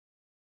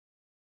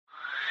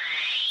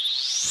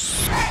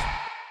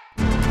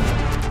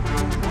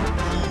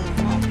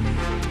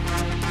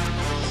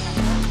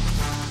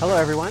Hello,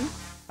 everyone.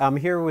 I'm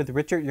here with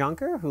Richard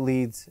Jonker, who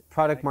leads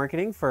product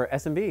marketing for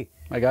SMB.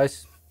 Hi,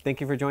 guys. Thank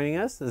you for joining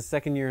us. This is the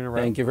second year in a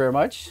row. Thank you very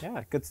much.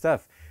 Yeah, good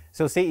stuff.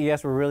 So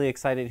CES, we're really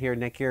excited here.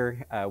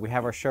 NETGEAR, we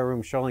have our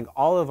showroom showing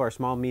all of our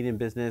small, medium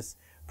business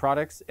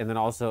products, and then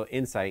also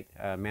Insight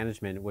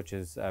management, which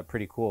is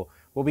pretty cool.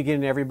 We'll be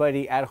giving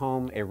everybody at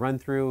home a run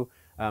through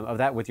of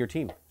that with your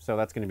team. So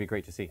that's going to be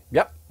great to see.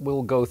 Yep,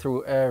 we'll go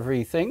through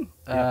everything.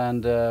 Yep.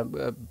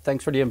 And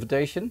thanks for the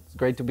invitation. It's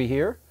great to be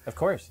here. Of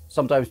course.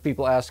 Sometimes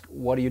people ask,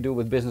 what do you do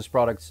with business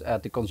products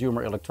at the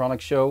Consumer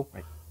Electronics Show?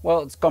 Right.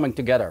 Well, it's coming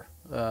together.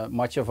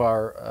 Much of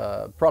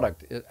our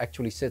product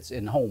actually sits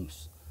in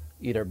homes,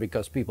 either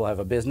because people have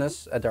a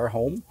business at their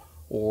home,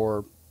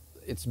 or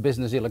it's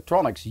business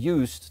electronics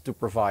used to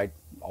provide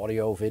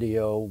audio,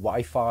 video,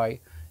 Wi-Fi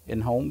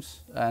in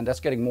homes, and that's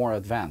getting more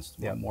advanced.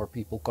 Yeah. More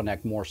people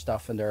connect more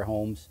stuff in their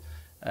homes,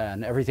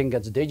 and everything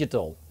gets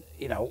digital.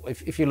 You know,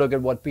 if you look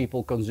at what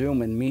people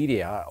consume in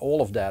media,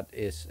 all of that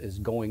is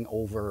going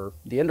over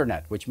the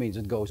internet, which means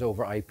it goes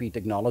over IP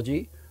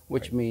technology,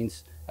 which Right.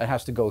 means it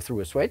has to go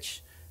through a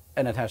switch,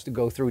 and it has to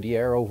go through the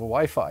air over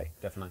Wi-Fi.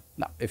 Definitely.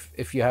 Now,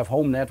 if you have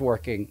home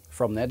networking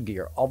from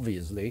NETGEAR,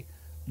 obviously,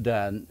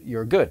 then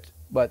you're good.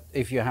 But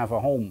if you have a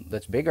home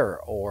that's bigger,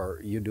 or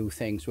you do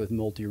things with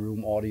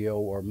multi-room audio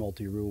or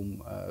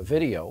multi-room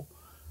video,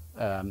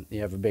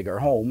 you have a bigger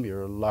home,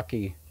 you're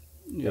lucky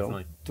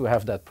Definitely. to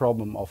have that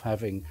problem of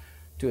having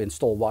to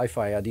install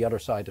Wi-Fi at the other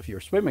side of your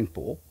swimming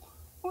pool.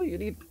 Well, you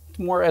need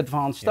more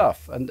advanced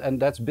stuff, and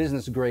that's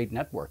business-grade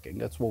networking.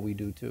 That's what we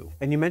do too.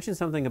 And you mentioned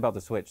something about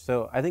the switch.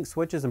 So I think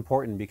switch is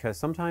important because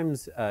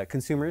sometimes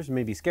consumers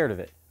may be scared of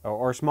it,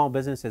 or small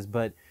businesses,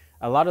 but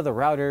a lot of the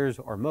routers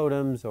or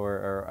modems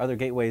or other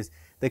gateways,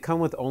 they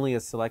come with only a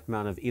select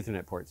amount of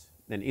Ethernet ports.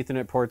 And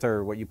Ethernet ports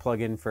are what you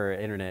plug in for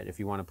internet if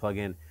you want to plug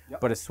in. Yep.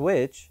 But a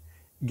switch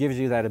gives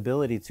you that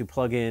ability to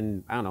plug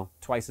in, I don't know,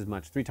 twice as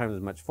much, 3 times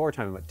as much, 4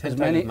 times as much, 10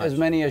 times as much. As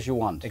many as you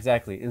want.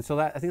 Exactly. And so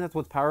I think that's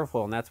what's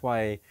powerful, and that's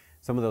why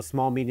some of those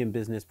small, medium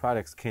business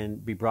products can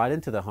be brought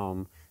into the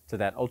home, to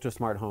that ultra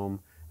smart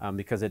home,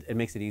 because it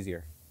makes it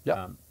easier.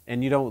 Yep.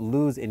 And you don't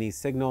lose any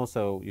signal.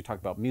 So you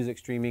talked about music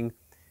streaming.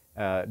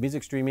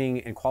 Music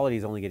streaming and quality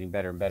is only getting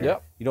better and better.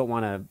 Yep. You don't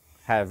want to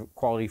have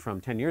quality from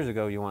 10 years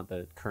ago. You want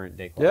the current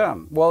day quality.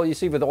 Yeah, well, you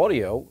see, with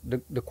audio,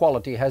 the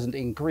quality hasn't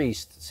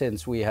increased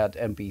since we had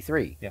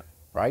MP3, Yeah.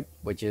 right?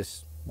 Which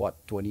is,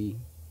 what, 20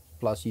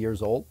 plus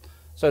years old?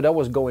 So that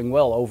was going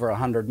well over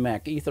 100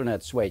 meg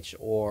Ethernet switch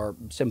or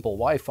simple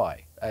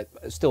Wi-Fi,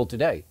 still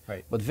today.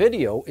 Right. But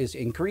video is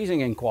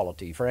increasing in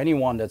quality. For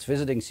anyone that's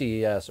visiting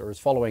CES or is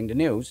following the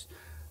news,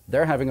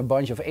 they're having a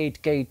bunch of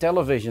 8K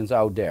televisions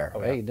out there.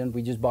 Oh, Hey, yeah. didn't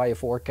we just buy a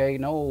 4K?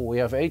 No, we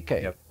have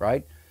 8K, Yep.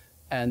 right?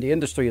 And the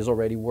industry is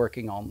already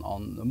working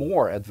on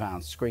more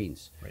advanced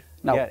screens. Right.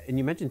 Now, Yeah, and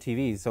you mentioned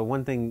TVs. So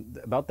one thing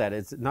about that,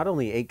 it's not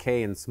only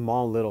 8K in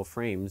small little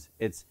frames.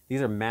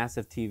 These are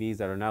massive TVs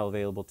that are now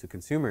available to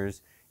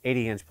consumers,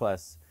 80-inch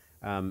plus.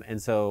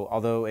 And so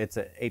although it's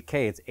a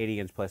 8K, it's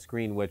 80-inch plus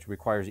screen, which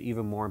requires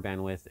even more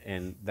bandwidth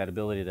and that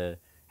ability to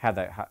have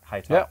that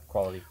high top Yeah.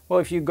 quality. well,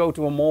 if you go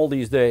to a mall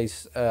these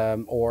days,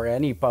 or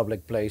any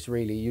public place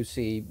really, you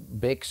see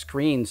big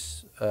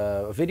screens,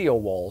 video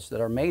walls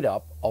that are made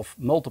up of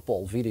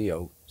multiple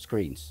video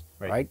screens,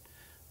 Right. right?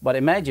 But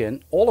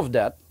imagine all of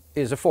that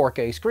is a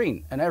 4K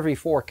screen, and every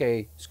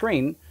 4K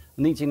screen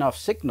needs enough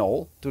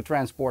signal to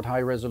transport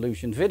high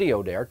resolution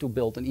video there to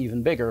build an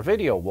even bigger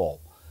video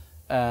wall.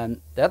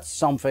 And that's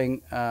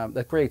something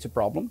that creates a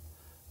problem.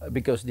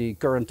 Because the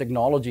current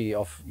technology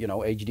of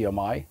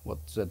HDMI,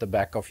 what's at the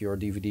back of your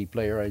DVD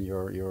player and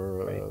your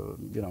Right.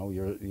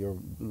 your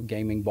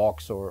gaming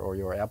box or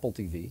your Apple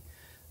TV,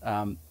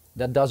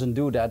 that doesn't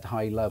do that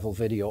high level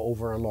video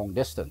over a long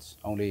distance.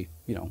 Only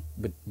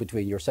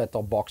between your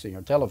set-top box and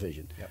your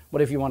television. Yep.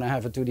 But if you want to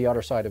have it to the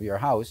other side of your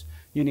house,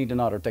 you need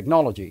another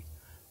technology.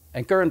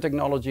 And current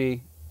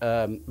technology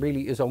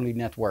really is only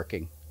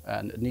networking,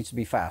 and it needs to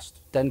be fast,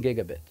 10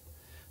 gigabit.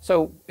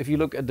 So if you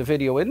look at the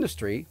video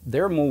industry,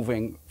 they're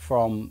moving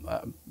from,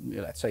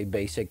 let's say,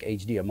 basic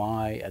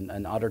HDMI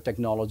and other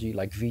technology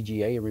like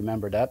VGA,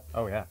 remember that?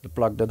 Oh, yeah. The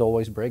plug that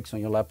always breaks on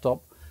your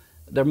laptop.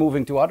 They're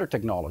moving to other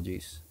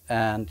technologies.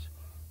 And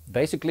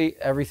basically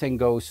everything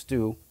goes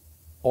to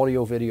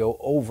audio video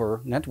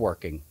over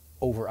networking,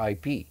 over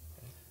IP.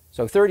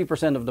 So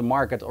 30% of the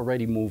market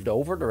already moved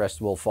over, the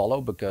rest will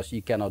follow because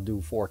you cannot do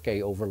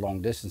 4K over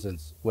long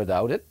distances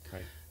without it.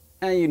 Right.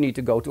 And you need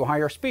to go to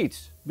higher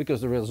speeds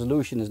because the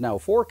resolution is now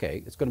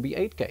 4K, it's going to be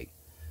 8K.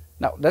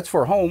 Now that's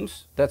for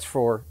homes, that's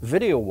for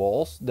video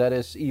walls, that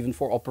is even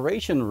for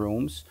operation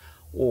rooms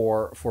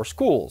or for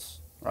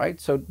schools,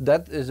 right? So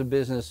that is a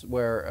business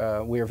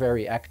where we are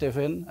very active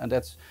in, and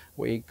that's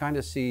where you kind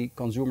of see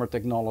consumer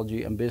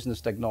technology and business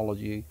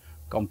technology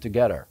come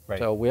together. Right.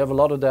 So we have a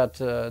lot of that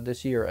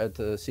this year at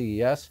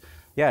CES.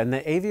 Yeah, and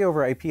the AV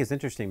over IP is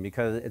interesting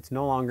because it's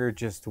no longer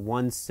just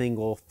one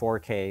single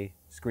 4K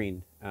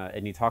screen.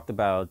 And you talked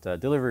about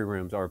delivery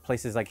rooms or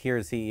places like here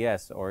at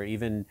CES, or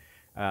even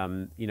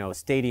you know,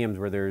 stadiums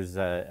where there's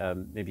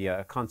maybe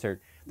a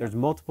concert, there's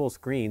multiple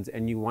screens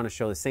and you want to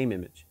show the same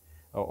image,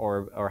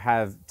 or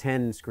have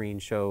 10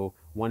 screens show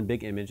one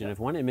big image. And if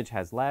one image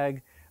has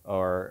lag,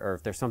 or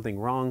if there's something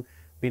wrong,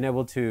 being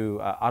able to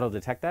auto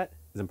detect that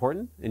is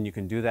important, and you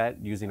can do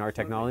that using our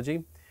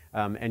technology.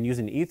 And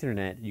using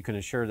Ethernet, you can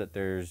ensure that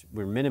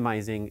we're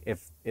minimizing,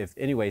 if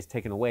anyways,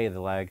 taking away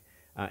the lag,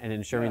 and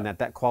ensuring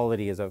that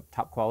quality is of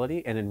top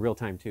quality and in real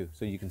time too,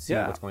 so you can see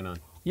what's going on.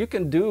 You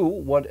can do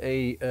what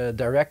a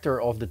director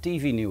of the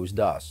TV news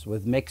does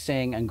with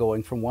mixing and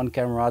going from one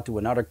camera to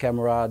another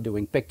camera,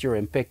 doing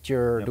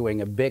picture-in-picture,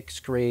 doing a big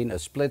screen, a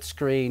split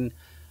screen.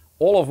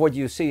 All of what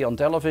you see on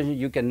television,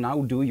 you can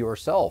now do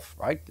yourself,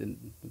 right?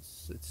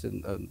 It's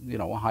you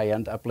know, a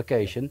high-end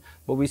application,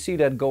 but we see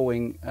that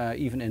going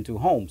even into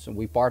homes. And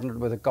we partnered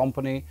with a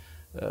company,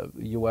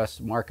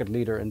 US market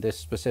leader in this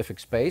specific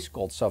space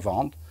called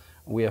Savant.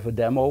 We have a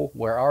demo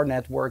where our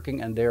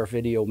networking and their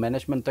video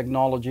management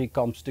technology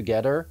comes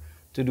together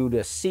to do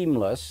the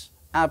seamless,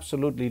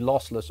 absolutely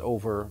lossless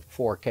over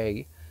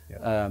 4K.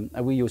 And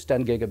we use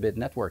 10 gigabit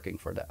networking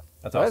for that.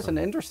 That's so awesome. That's an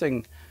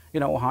interesting, you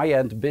know,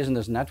 high-end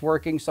business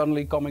networking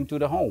suddenly coming to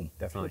the home.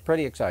 Definitely.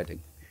 Pretty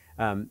exciting.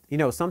 You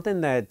know,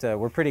 something that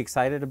we're pretty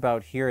excited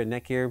about here at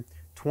NETGEAR,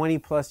 20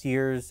 plus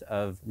years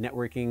of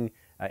networking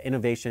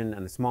innovation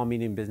on the small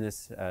medium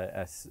business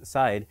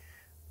side.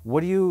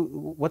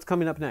 What's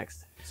coming up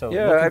next? So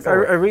yeah,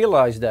 I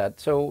realized that.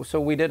 So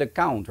we did a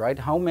count, right?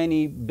 How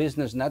many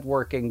business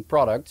networking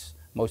products,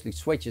 mostly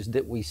switches,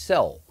 did we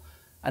sell?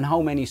 And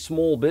how many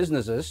small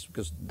businesses,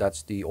 because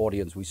that's the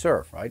audience we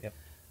serve, right,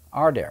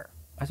 are there?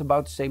 That's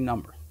about the same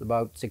number,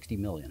 about 60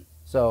 million.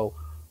 So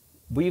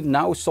we've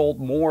now sold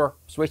more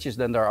switches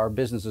than there are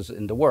businesses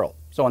in the world.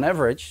 So on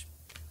average,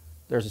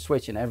 there's a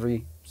switch in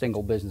every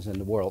single business in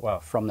the world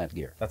from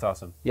NETGEAR. That's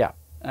awesome. Yeah,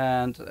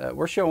 and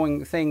we're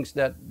showing things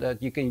that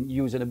you can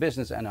use in a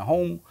business and a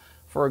home.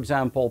 For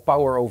example,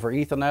 Power over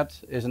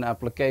Ethernet is an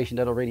application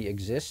that already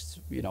exists,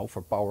 you know,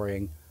 for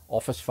powering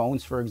office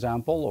phones, for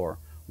example, or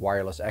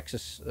wireless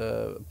access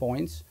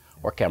points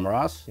or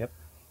cameras.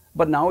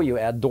 But now you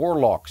add door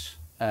locks,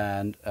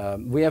 and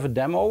we have a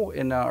demo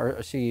in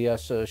our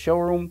CES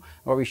showroom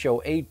where we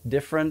show 8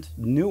 different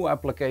new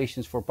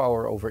applications for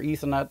Power over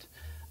Ethernet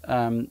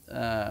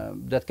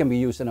that can be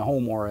used in a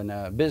home or in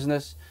a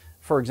business.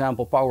 For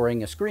example,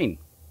 powering a screen,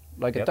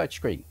 like a touch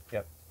screen.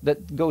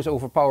 That goes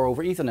over Power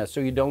over Ethernet,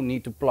 so you don't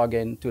need to plug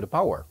in to the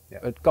power.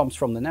 It comes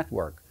from the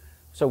network.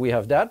 So we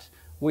have that.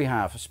 We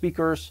have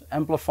speakers,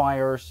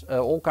 amplifiers,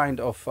 all kind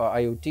of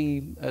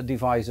IoT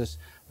devices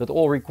that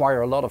all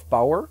require a lot of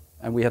power,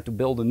 and we had to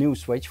build a new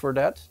switch for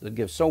that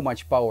gives so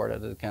much power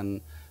that it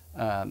can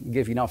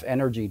give enough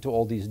energy to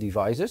all these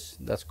devices.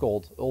 That's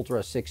called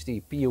Ultra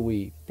 60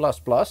 PoE++,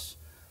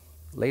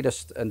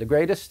 latest and the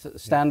greatest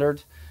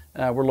standard.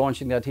 We're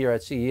launching that here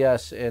at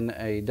CES in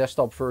a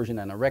desktop version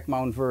and a rack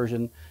mount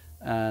version,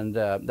 and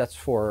that's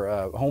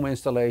for home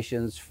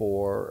installations,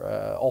 for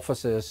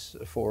offices,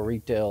 for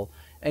retail.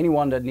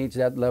 Anyone that needs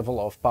that level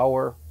of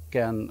power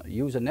can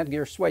use a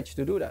NETGEAR switch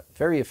to do that.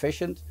 Very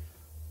efficient.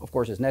 Of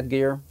course, it's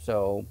NETGEAR,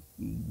 so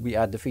we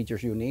add the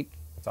features you need.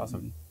 That's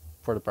awesome.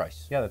 For the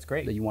price. Yeah, that's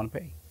great. That you want to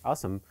pay.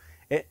 Awesome.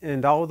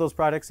 And all of those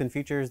products and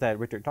features that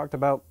Richard talked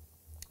about,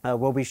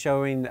 we'll be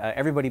showing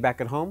everybody back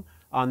at home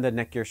on the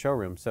NETGEAR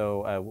showroom.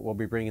 So we'll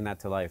be bringing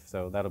that to life.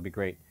 So that'll be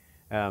great.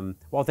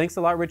 Well, thanks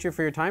a lot, Richard,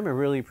 for your time. I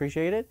really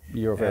appreciate it.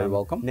 You're very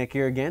welcome.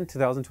 NETGEAR again,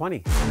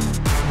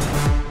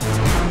 2020.